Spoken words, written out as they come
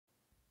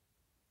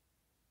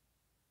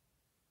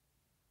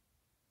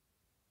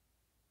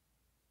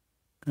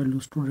Hello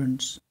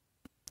students,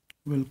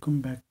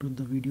 welcome back to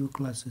the video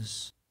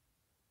classes.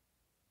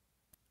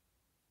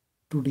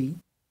 Today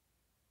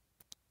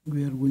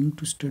we are going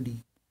to study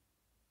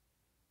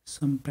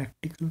some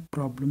practical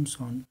problems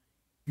on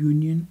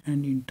union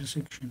and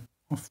intersection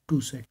of two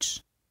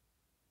sets.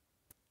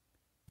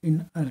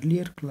 In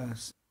earlier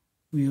class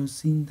we have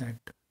seen that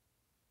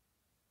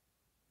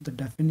the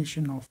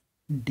definition of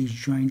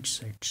disjoint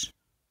sets.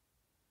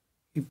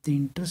 If the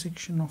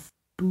intersection of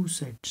two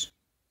sets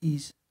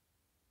is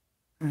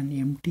an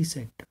empty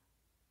set,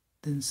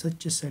 then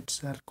such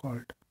sets are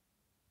called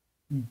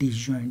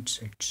disjoint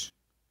sets.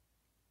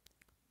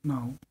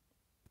 Now,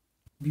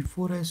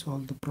 before I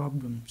solve the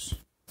problems,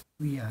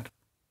 we are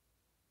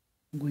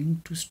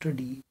going to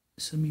study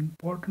some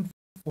important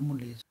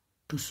formulas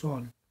to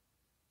solve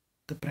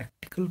the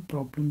practical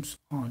problems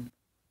on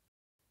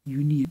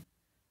union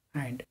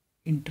and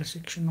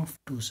intersection of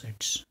two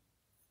sets.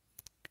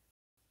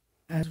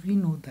 As we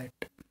know that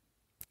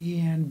A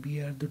and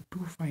B are the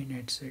two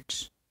finite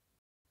sets,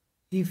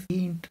 if A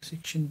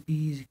intersection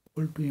B is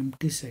equal to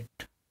empty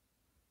set,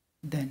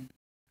 then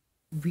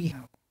we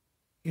have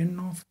n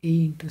of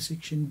A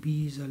intersection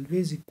B is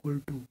always equal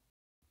to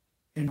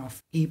n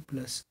of A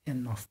plus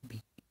n of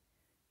B.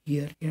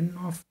 Here n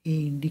of A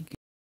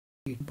indicates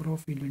the number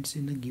of elements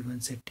in a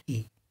given set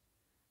A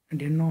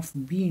and n of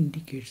B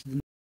indicates the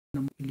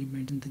number of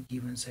elements in the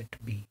given set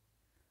B.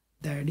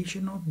 The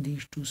addition of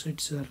these two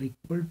sets are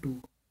equal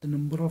to the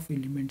number of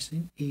elements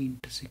in A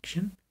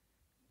intersection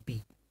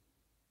B.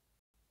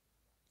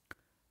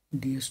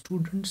 Dear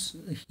students,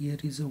 here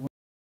is a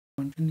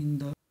function in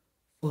the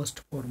first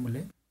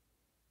formula.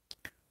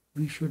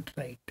 We should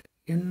write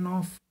n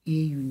of A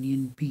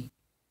union B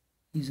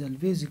is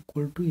always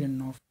equal to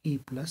n of A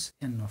plus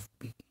n of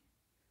B.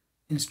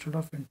 Instead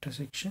of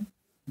intersection,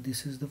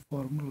 this is the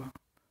formula.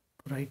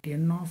 To write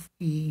n of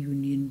A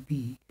union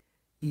B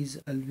is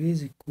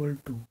always equal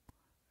to,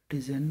 it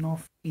is n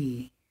of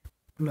A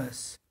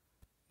plus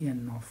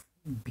n of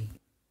B.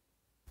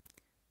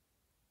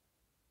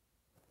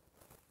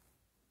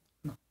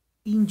 Now,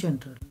 in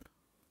general,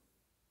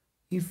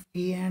 if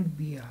A and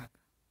B are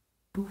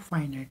two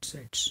finite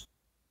sets,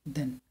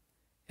 then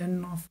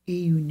n of A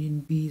union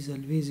B is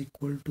always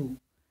equal to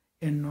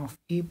n of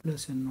A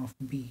plus n of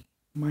B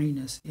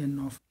minus n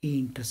of A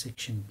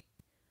intersection B.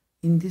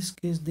 In this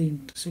case, the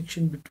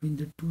intersection between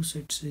the two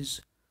sets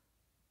is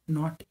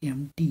not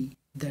empty.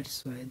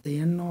 That's why the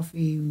n of A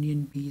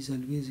union B is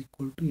always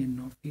equal to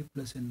n of A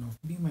plus n of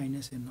B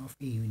minus n of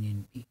A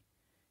union B.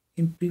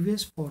 In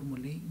previous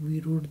formula, we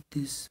wrote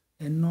this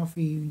n of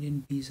A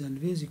union B is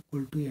always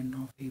equal to n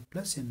of A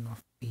plus n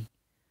of B,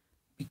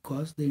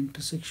 because the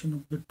intersection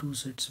of the two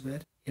sets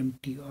were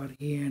empty, or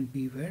A and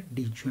B were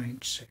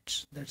disjoint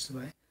sets. That's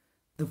why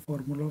the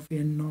formula of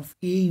n of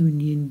A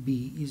union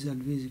B is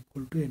always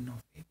equal to n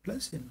of A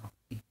plus n of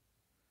B.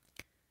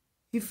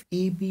 If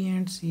A, B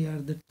and C are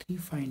the three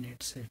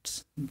finite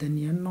sets, then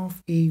n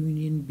of A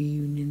union B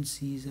union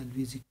C is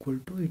always equal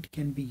to, it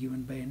can be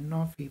given by n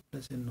of A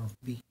plus n of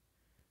B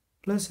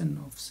plus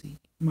n of C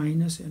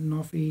minus n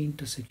of A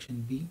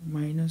intersection B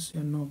minus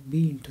n of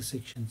B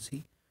intersection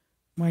C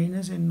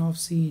minus n of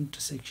C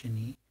intersection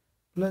A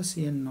plus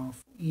n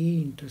of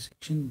A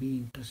intersection B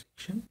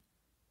intersection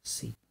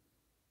C.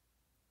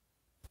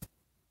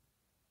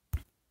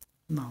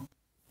 Now,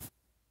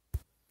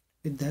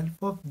 with the help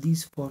of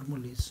these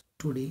formulas,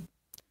 today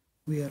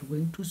we are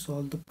going to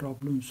solve the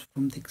problems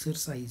from the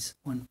exercise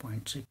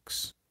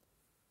 1.6.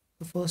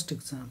 The first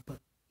example,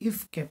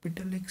 if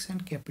capital X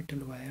and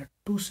capital Y are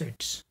two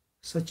sets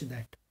such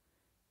that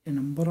a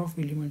number of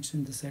elements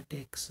in the set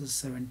X is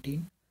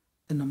 17,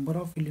 the number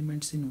of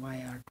elements in Y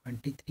are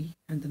 23,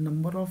 and the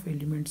number of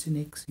elements in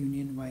X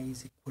union Y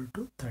is equal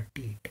to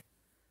 38,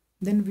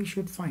 then we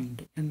should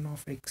find n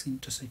of X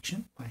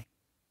intersection Y.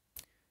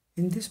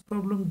 In this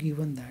problem,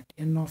 given that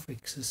n of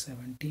X is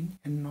 17,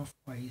 n of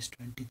Y is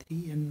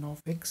 23, n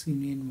of X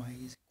union Y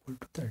is equal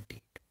to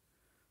 38,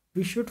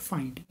 we should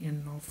find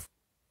n of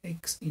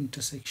X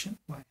intersection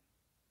Y.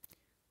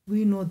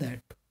 We know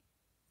that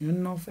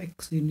n of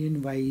X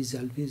union Y is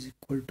always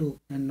equal to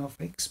n of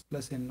X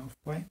plus n of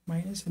Y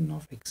minus n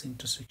of X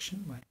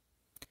intersection Y.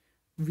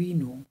 We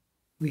know,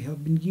 we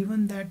have been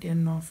given that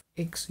n of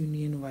X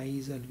union Y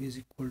is always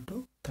equal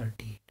to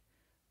 38,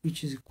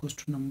 which is equals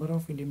to number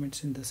of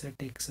elements in the set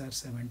X are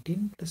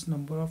 17 plus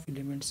number of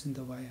elements in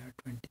the Y are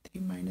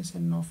 23 minus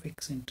n of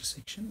X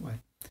intersection Y.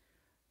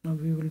 Now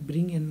we will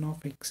bring n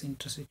of X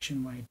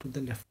intersection Y to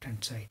the left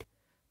hand side.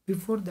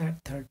 Before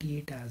that,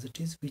 38 as it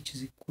is, which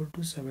is equal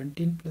to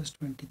 17 plus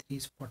 23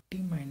 is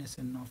 40 minus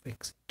n of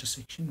X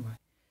intersection Y.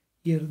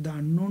 Here the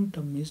unknown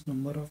term is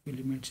number of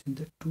elements in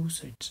the two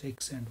sets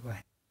X and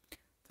Y.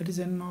 That is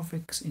n of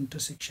X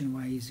intersection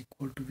Y is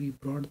equal to, we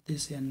brought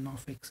this n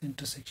of X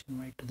intersection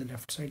Y to the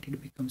left side,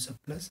 it becomes a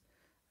plus,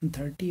 and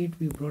 38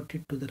 we brought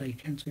it to the right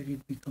hand side,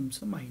 it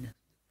becomes a minus.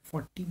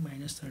 40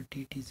 minus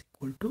 38 is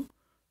equal to 2.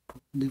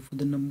 Therefore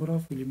the number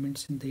of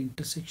elements in the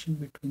intersection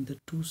between the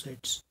two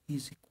sets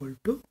is equal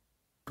to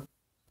 2.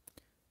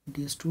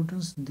 Dear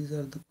students, these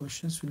are the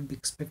questions will be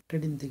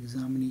expected in the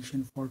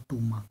examination for 2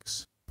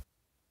 marks.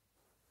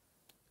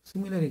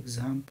 Similar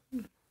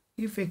example,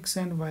 if x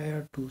and y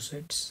are two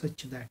sets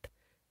such that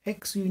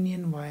x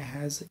union y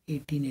has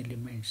 18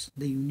 elements,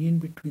 the union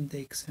between the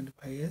x and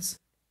y is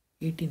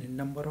 18, and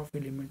number of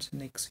elements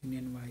in x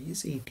union y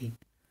is 18.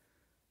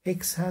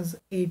 X has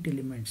 8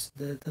 elements,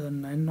 the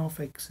n of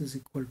x is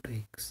equal to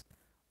x.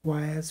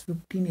 Y has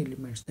 15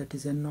 elements, that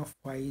is n of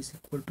y is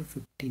equal to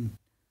 15.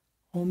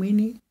 How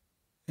many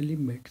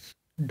elements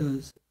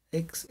does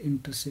x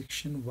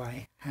intersection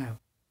y have?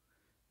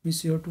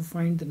 Means you have to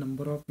find the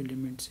number of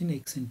elements in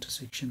x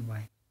intersection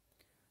y.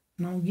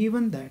 Now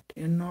given that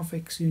n of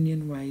x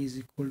union y is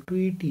equal to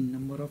 18,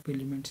 number of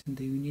elements in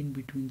the union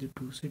between the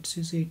two sets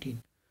is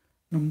 18.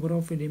 Number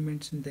of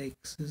elements in the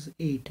x is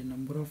 8,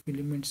 number of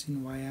elements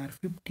in y are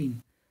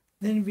 15.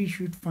 Then we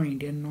should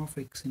find n of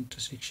x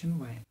intersection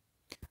y.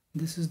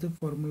 This is the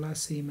formula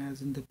same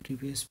as in the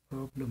previous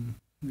problem.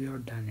 We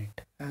have done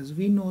it. As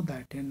we know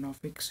that n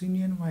of x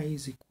union y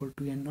is equal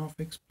to n of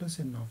x plus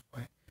n of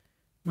y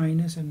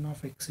minus n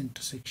of x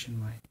intersection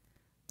y.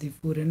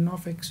 Therefore n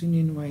of x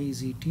union y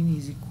is 18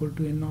 is equal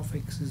to n of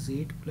x is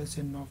 8 plus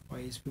n of y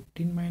is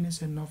 15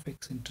 minus n of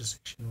x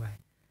intersection y.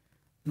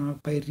 Now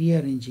by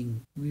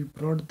rearranging, we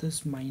brought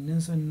this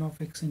minus n of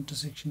x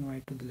intersection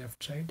y to the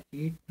left side.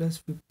 8 plus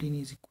 15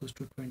 is equals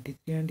to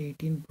 23 and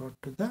 18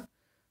 brought to the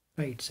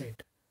right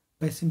side.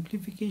 By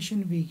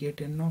simplification, we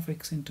get n of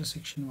x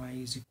intersection y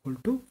is equal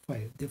to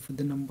 5. Therefore,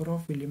 the number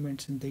of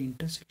elements in the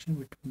intersection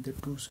between the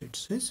two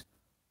sets is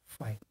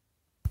 5.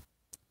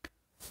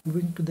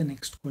 Moving to the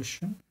next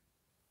question.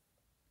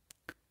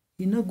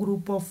 In a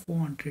group of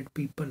 400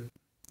 people,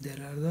 there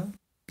are the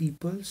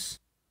peoples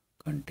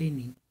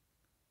containing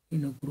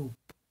in a group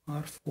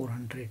are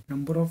 400.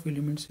 Number of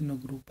elements in a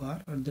group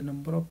are, or the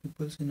number of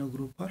peoples in a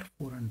group are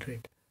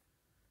 400.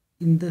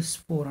 In this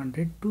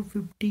 400,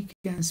 250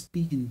 can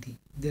speak Hindi.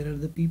 There are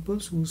the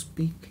peoples who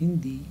speak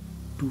Hindi,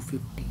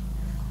 250.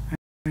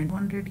 And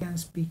 200 can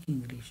speak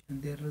English.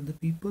 And there are the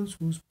peoples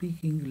who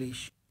speak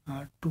English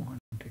are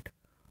 200.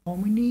 How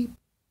many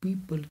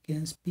people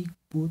can speak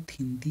both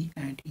Hindi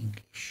and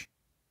English?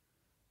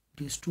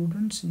 Dear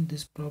students, in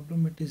this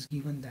problem it is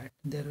given that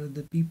there are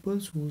the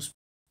peoples who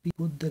speak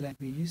both the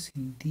languages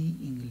Hindi,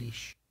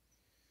 English.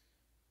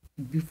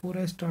 Before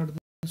I start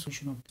the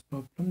solution of this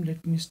problem,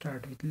 let me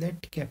start with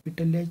let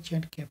capital H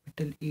and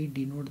capital A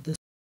denote the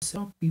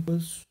set of people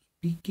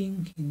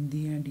speaking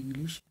Hindi and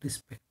English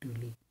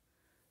respectively.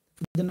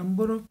 The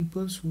number of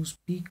people who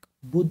speak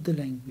both the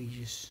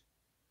languages,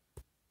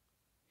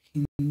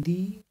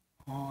 Hindi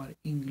or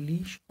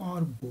English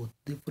or both,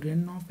 therefore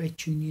n of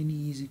H union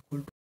E is equal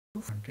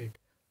to 200.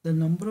 The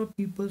number of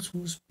people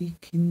who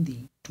speak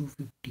Hindi,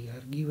 250,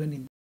 are given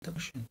in the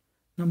question.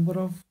 Number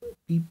of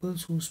people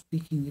who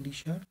speak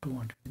English are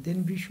 200.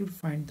 Then we should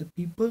find the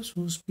people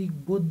who speak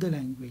both the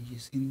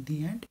languages,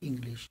 Hindi and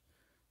English.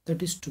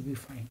 That is to be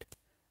found.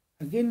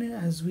 Again,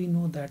 as we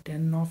know that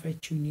n of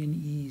H union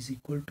E is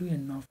equal to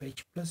n of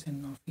H plus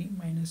n of E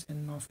minus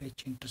n of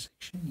H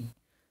intersection E.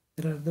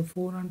 There are the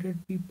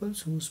 400 people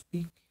who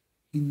speak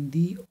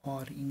Hindi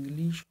or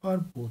English or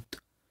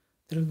both.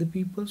 There are the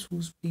people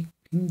who speak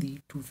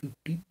Hindi,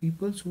 250,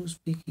 people who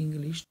speak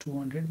English,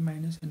 200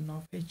 minus n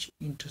of H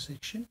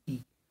intersection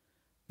E.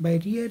 By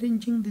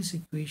rearranging this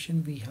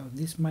equation, we have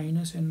this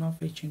minus n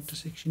of H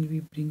intersection, we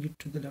bring it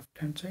to the left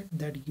hand side,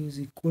 that gives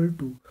equal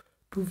to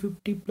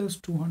 250 plus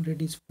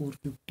 200 is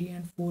 450,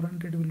 and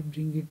 400 will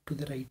bring it to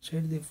the right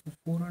side. Therefore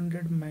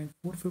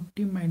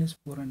 450 minus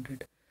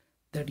 400,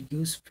 that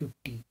gives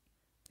 50.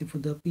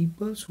 Therefore the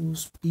people who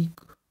speak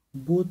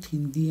both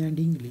Hindi and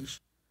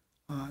English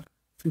are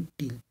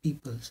 50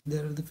 peoples.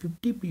 There are the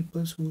 50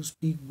 peoples who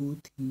speak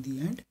both Hindi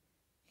and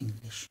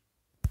English.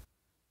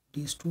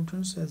 Dear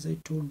students, as I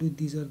told you,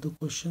 these are the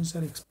questions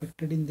are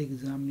expected in the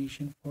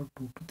examination for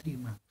 2 to 3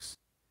 marks.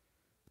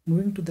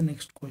 Moving to the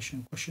next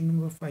question. Question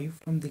number 5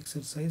 from the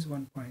exercise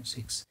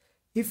 1.6.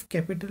 If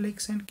capital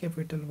X and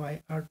capital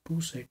Y are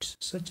two sets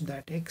such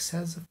that X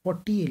has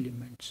 40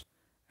 elements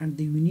and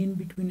the union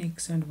between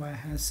X and Y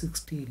has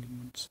 60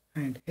 elements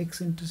and X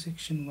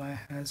intersection Y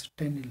has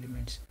 10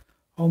 elements,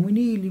 how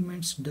many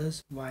elements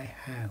does Y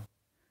have?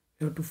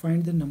 You have to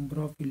find the number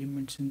of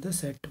elements in the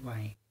set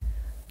Y.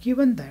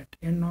 Given that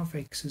n of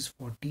x is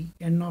 40,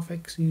 n of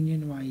x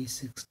union y is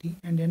 60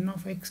 and n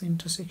of x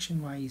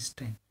intersection y is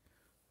 10,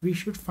 we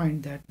should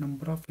find that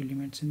number of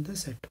elements in the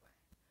set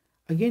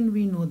Y. Again,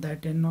 we know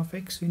that n of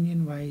x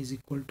union y is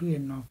equal to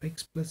n of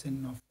x plus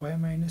n of y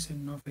minus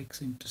n of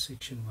x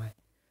intersection y.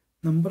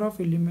 Number of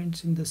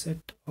elements in the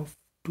set of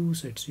two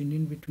sets,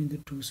 union between the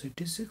two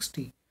sets is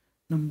 60.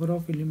 Number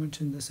of elements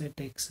in the set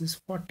X is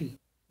 40.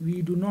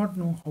 We do not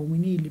know how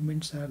many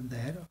elements are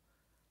there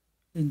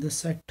in the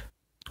set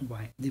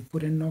Y.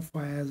 Therefore n of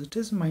y as it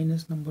is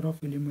minus number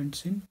of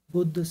elements in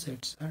both the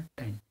sets are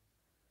 10.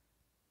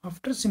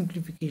 After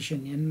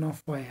simplification, n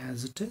of y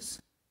as it is,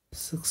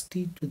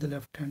 60 to the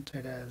left hand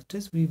side as it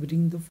is, we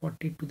bring the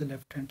 40 to the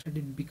left hand side,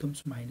 it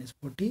becomes minus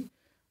 40,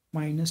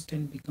 minus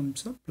 10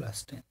 becomes a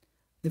plus 10.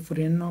 Therefore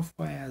n of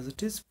y as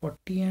it is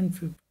 40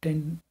 and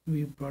 10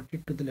 we brought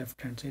it to the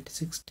left hand side.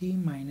 60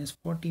 minus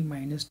 40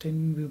 minus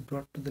 10 we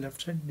brought to the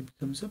left side, it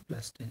becomes a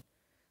plus 10.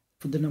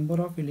 So the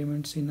number of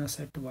elements in a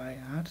set y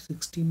are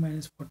 60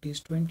 minus 40 is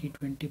 20,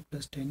 20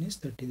 plus 10 is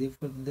 30.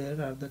 Therefore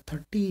there are the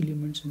 30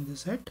 elements in the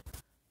set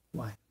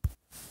y.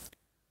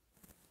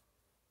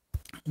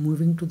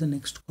 Moving to the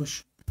next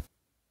question.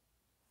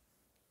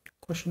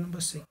 Question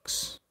number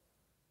 6.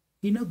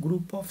 In a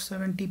group of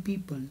 70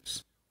 people,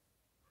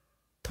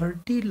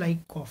 30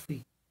 like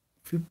coffee,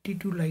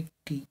 52 like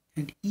tea,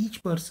 and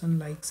each person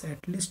likes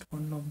at least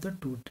one of the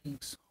two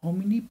drinks. How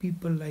many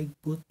people like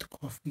both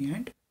coffee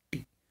and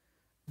tea?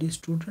 The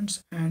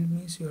students, and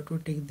means you have to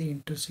take the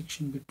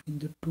intersection between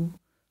the two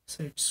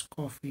sets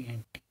coffee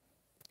and tea.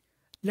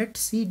 Let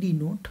C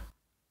denote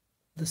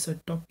the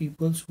set of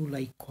people who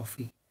like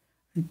coffee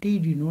and T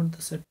denote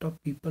the set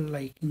of people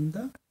liking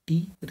the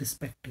tea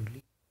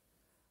respectively.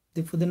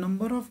 Therefore the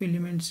number of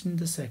elements in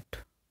the set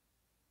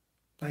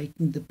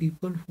liking the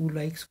people who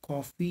likes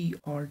coffee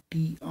or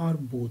tea or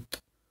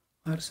both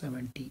are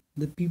 70.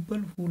 The people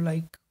who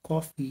like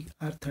coffee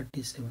are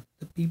 37.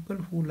 The people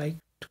who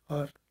liked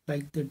or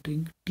like the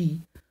drink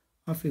tea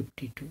are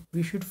 52.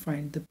 We should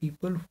find the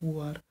people who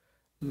are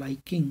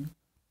liking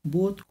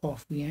both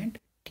coffee and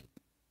tea.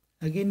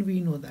 Again we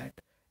know that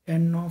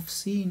n of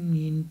c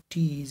in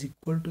t is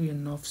equal to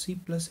n of c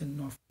plus n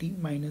of t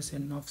minus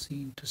n of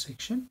c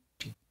intersection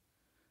t.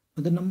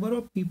 Now the number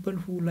of people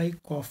who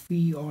like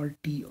coffee or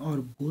tea or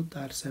both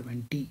are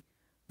 70,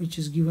 which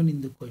is given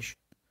in the question,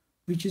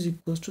 which is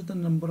equals to the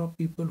number of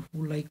people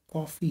who like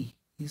coffee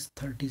is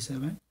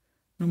 37,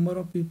 number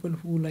of people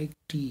who like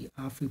tea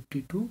are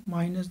 52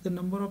 minus the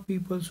number of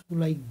people who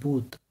like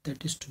both,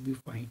 that is to be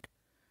found.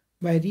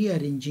 By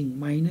rearranging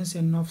minus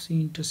n of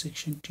c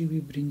intersection t,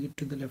 we bring it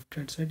to the left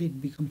hand side, it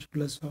becomes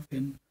plus of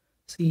n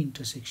c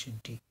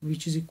intersection t,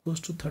 which is equals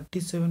to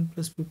 37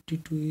 plus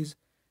 52 is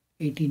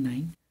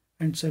 89,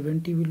 and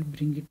 70 will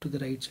bring it to the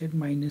right side,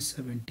 minus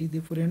 70.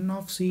 Therefore n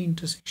of c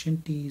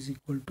intersection t is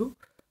equal to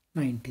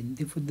 19.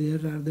 Therefore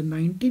there are the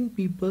 19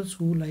 people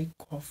who like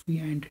coffee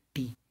and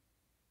tea.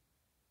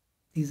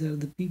 These are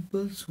the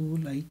people who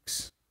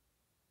likes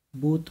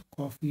both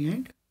coffee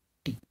and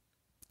tea.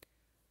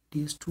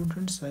 Dear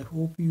students, I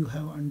hope you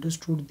have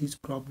understood these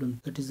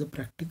problems, that is the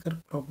practical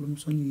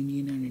problems on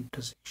union and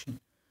intersection,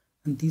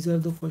 and these are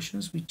the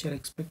questions which are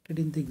expected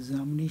in the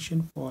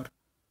examination for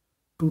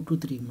 2 to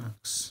 3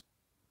 marks.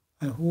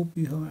 I hope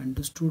you have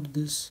understood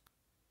this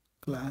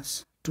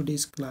class,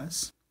 today's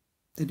class.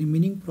 The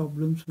remaining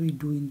problems we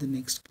do in the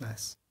next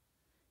class.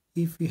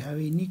 If you have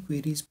any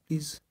queries,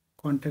 please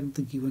contact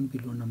the given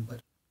below number.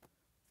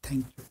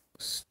 Thank you.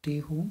 Stay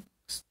home,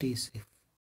 stay safe.